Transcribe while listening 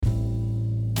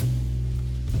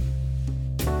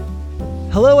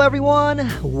Hello, everyone.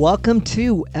 Welcome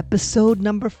to episode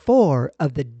number 4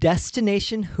 of the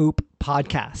Destination Hoop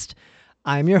podcast.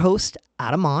 I'm your host,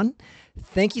 Adam On.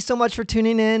 Thank you so much for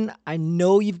tuning in. I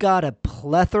know you've got a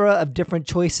plethora of different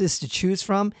choices to choose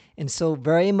from, and so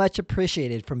very much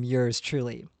appreciated from yours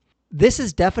truly. This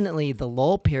is definitely the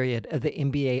lull period of the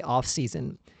NBA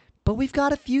offseason, but we've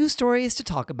got a few stories to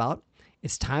talk about.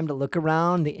 It's time to look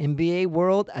around the NBA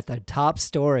world at the top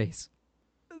stories.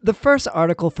 The first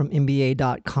article from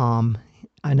NBA.com,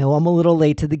 I know I'm a little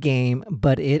late to the game,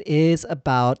 but it is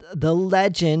about the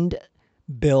legend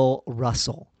Bill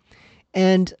Russell.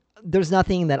 And there's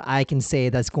nothing that I can say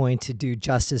that's going to do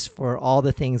justice for all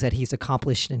the things that he's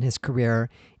accomplished in his career.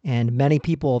 And many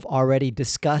people have already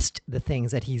discussed the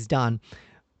things that he's done.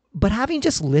 But having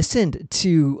just listened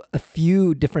to a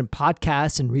few different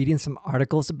podcasts and reading some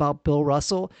articles about Bill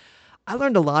Russell, I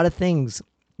learned a lot of things.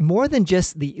 More than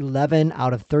just the 11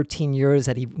 out of 13 years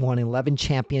that he won 11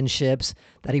 championships,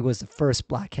 that he was the first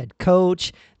black head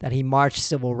coach, that he marched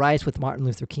civil rights with Martin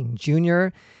Luther King Jr.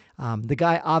 The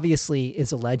guy obviously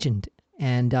is a legend.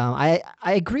 And I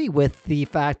agree with the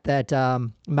fact that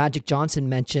Magic Johnson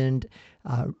mentioned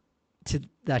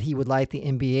that he would like the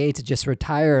NBA to just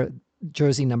retire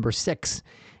jersey number 6.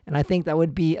 And I think that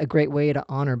would be a great way to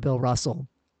honor Bill Russell.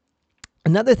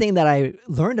 Another thing that I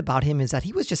learned about him is that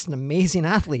he was just an amazing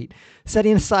athlete.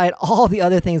 Setting aside all the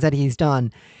other things that he's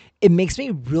done, it makes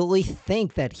me really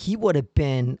think that he would have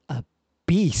been a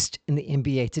beast in the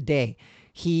NBA today.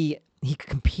 He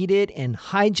competed in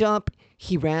high jump.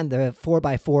 He ran the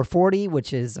 4x4 40,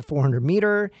 which is a 400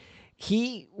 meter.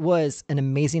 He was an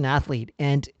amazing athlete,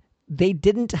 and they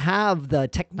didn't have the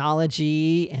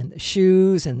technology and the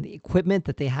shoes and the equipment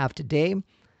that they have today.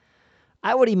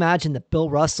 I would imagine that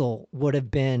Bill Russell would have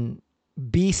been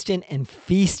beasting and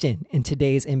feasting in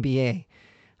today's NBA.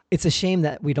 It's a shame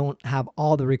that we don't have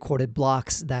all the recorded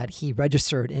blocks that he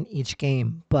registered in each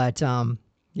game. But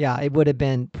yeah, it would have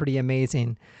been pretty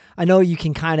amazing. I know you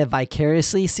can kind of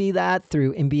vicariously see that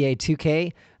through NBA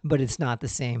 2K, but it's not the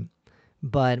same.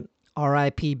 But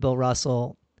RIP Bill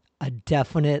Russell, a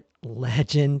definite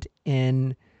legend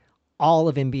in all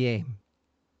of NBA.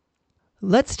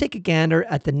 Let's take a gander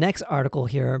at the next article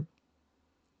here,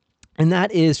 and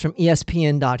that is from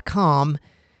ESPN.com.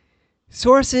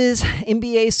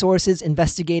 NBA sources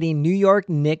investigating New York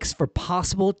Knicks for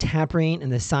possible tampering in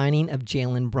the signing of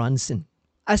Jalen Brunson.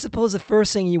 I suppose the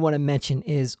first thing you want to mention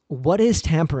is, what is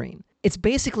tampering? It's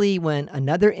basically when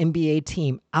another NBA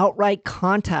team outright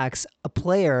contacts a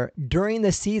player during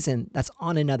the season that's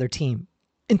on another team.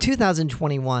 In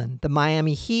 2021, the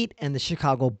Miami Heat and the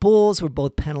Chicago Bulls were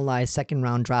both penalized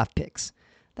second-round draft picks.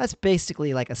 That's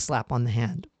basically like a slap on the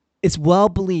hand. It's well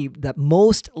believed that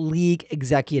most league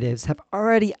executives have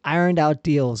already ironed out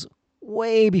deals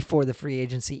way before the free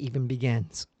agency even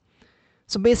begins.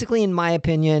 So basically, in my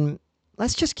opinion,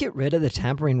 let's just get rid of the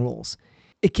tampering rules.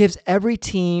 It gives every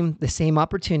team the same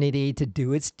opportunity to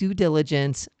do its due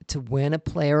diligence to win a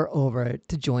player over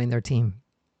to join their team.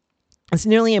 It's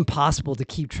nearly impossible to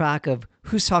keep track of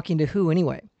who's talking to who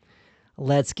anyway.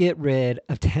 Let's get rid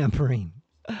of tampering.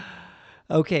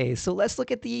 Okay, so let's look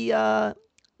at the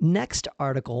next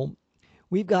article.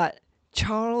 We've got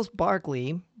Charles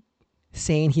Barkley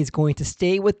saying he's going to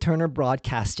stay with Turner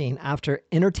Broadcasting after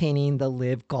entertaining the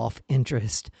Live Golf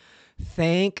interest.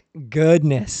 Thank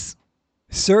goodness.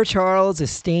 Sir Charles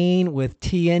is staying with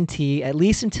TNT at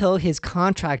least until his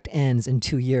contract ends in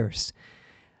 2 years.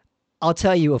 I'll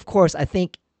tell you, of course, I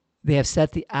think they have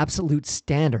set the absolute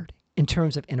standard in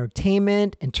terms of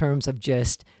entertainment, in terms of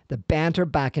just the banter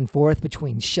back and forth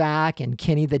between Shaq and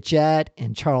Kenny the Jet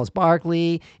and Charles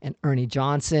Barkley and Ernie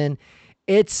Johnson.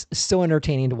 It's so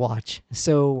entertaining to watch.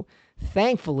 So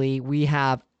thankfully, we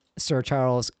have Sir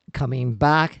Charles coming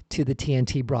back to the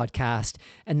TNT broadcast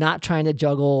and not trying to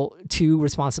juggle 2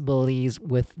 responsibilities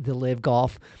with the Live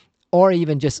Golf, or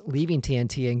even just leaving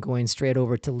TNT and going straight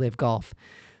over to Live Golf.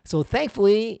 So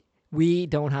thankfully, we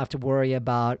don't have to worry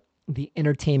about the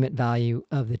entertainment value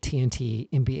of the TNT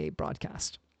NBA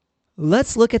broadcast.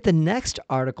 Let's look at the next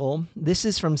article. This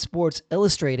is from Sports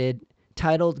Illustrated,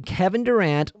 titled "Kevin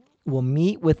Durant Will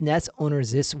Meet with Nets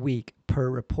Owners This Week," per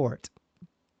report.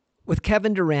 With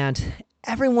Kevin Durant,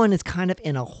 everyone is kind of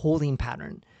in a holding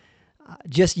pattern.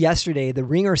 Just yesterday, the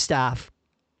Ringer staff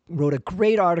wrote a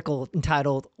great article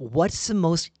entitled, "What's the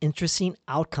most interesting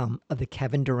outcome of the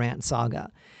Kevin Durant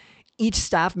saga?" Each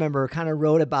staff member kind of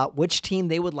wrote about which team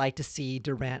they would like to see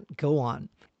Durant go on.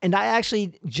 And I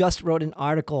actually just wrote an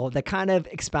article that kind of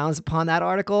expounds upon that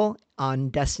article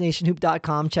on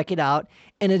destinationhoop.com. Check it out.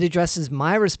 And it addresses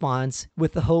my response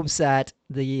with the hopes that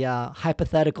the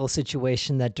hypothetical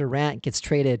situation that Durant gets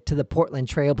traded to the Portland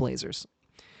Trailblazers.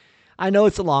 I know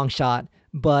it's a long shot,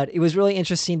 but it was really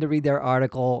interesting to read their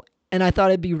article. And I thought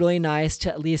it'd be really nice to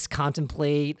at least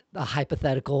contemplate the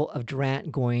hypothetical of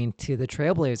Durant going to the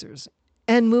Trailblazers.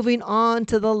 And moving on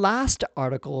to the last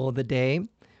article of the day,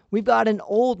 we've got an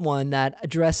old one that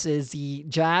addresses the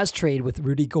Jazz trade with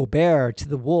Rudy Gobert to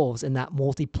the Wolves in that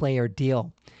multiplayer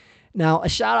deal. Now, a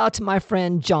shout out to my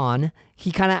friend John.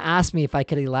 He kind of asked me if I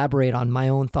could elaborate on my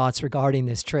own thoughts regarding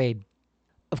this trade.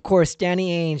 Of course,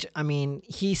 Danny Ainge,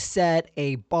 he set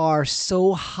a bar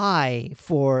so high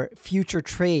for future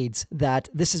trades that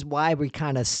this is why we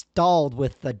kind of stalled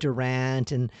with the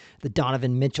Durant and the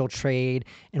Donovan Mitchell trade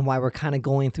and why we're kind of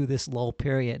going through this lull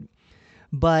period.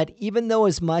 But even though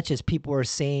as much as people are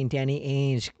saying Danny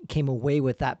Ainge came away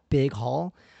with that big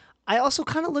haul, I also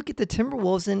kind of look at the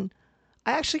Timberwolves and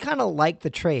I actually kind of like the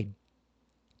trade.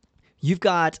 You've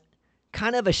got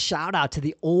kind of a shout out to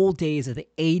the old days of the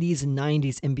 80s and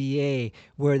 90s NBA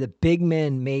where the big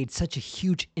men made such a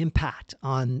huge impact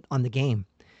on the game.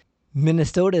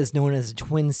 Minnesota is known as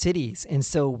Twin Cities, and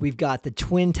so we've got the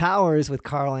Twin Towers with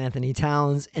Karl Anthony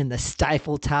Towns and the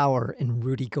Stifle Tower and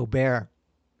Rudy Gobert.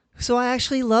 So I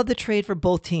actually love the trade for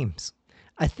both teams.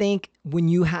 I think when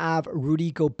you have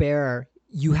Rudy Gobert,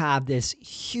 you have this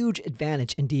huge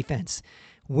advantage in defense.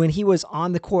 When he was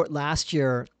on the court last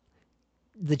year,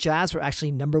 the Jazz were actually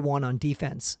number one on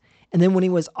defense. And then when he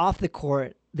was off the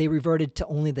court, they reverted to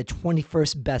only the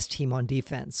 21st best team on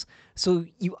defense. So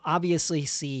you obviously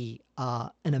see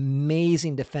an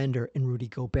amazing defender in Rudy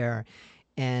Gobert.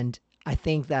 And I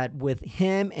think that with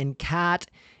him and Cat,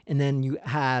 and then you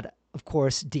had, of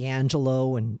course,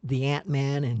 D'Angelo and the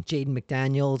Ant-Man and Jaden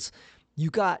McDaniels,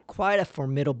 you got quite a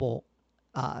formidable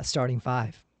starting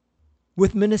five.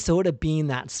 With Minnesota being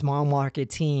that small market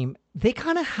team, they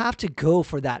kind of have to go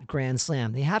for that grand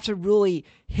slam. They have to really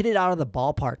hit it out of the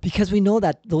ballpark because we know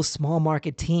that those small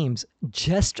market teams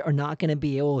just are not going to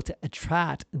be able to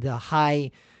attract the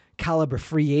high caliber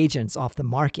free agents off the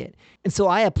market. And so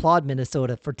I applaud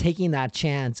Minnesota for taking that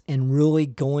chance and really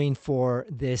going for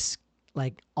this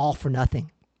like all for nothing.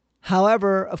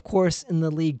 However, of course, in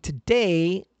the league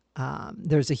today,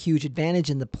 there's a huge advantage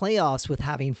in the playoffs with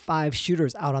having 5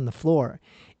 shooters out on the floor.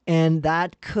 And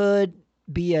that could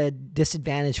be a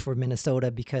disadvantage for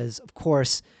Minnesota because, of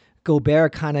course,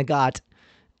 Gobert kind of got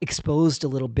exposed a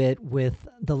little bit with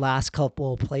the last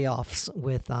couple playoffs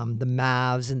with the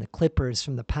Mavs and the Clippers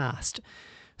from the past.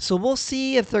 So we'll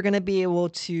see if they're going to be able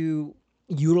to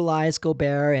utilize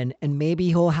Gobert and maybe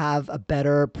he'll have a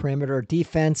better perimeter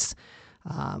defense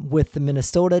with the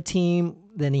Minnesota team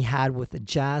than he had with the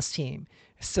Jazz team.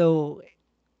 So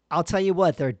I'll tell you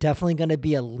what, they're definitely going to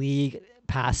be a league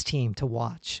pass team to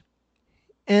watch.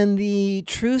 And the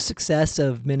true success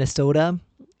of Minnesota,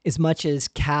 as much as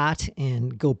Cat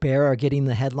and Gobert are getting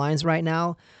the headlines right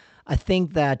now, I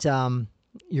think that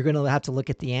you're going to have to look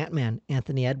at the Ant-Man,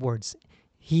 Anthony Edwards.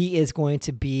 He is going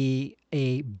to be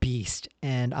a beast,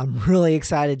 and I'm really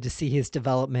excited to see his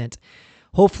development.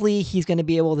 Hopefully, he's going to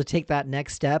be able to take that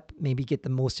next step, maybe get the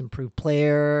most improved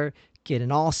player, get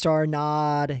an all-star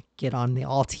nod, get on the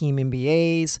all-team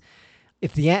NBAs.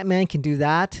 If the Ant-Man can do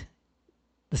that,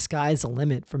 the sky's the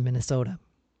limit for Minnesota.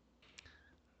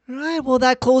 All right, well,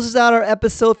 that closes out our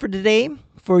episode for today.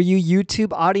 For you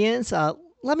YouTube audience,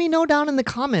 let me know down in the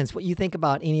comments what you think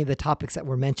about any of the topics that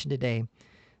were mentioned today.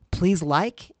 Please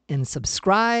like and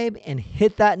subscribe and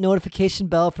hit that notification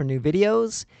bell for new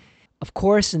videos. Of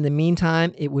course, in the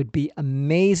meantime, it would be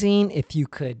amazing if you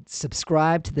could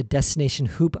subscribe to the Destination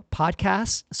Hoop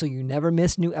podcast so you never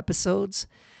miss new episodes.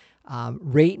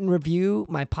 Rate and review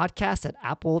my podcast at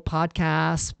Apple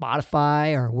Podcasts,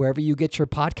 Spotify, or wherever you get your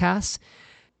podcasts.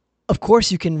 Of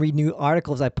course, you can read new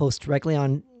articles I post directly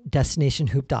on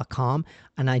destinationhoop.com,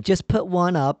 and I just put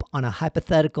one up on a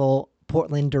hypothetical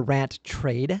Portland Durant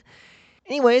trade.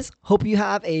 Anyways, hope you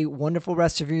have a wonderful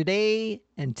rest of your day.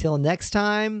 Until next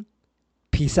time,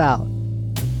 peace out.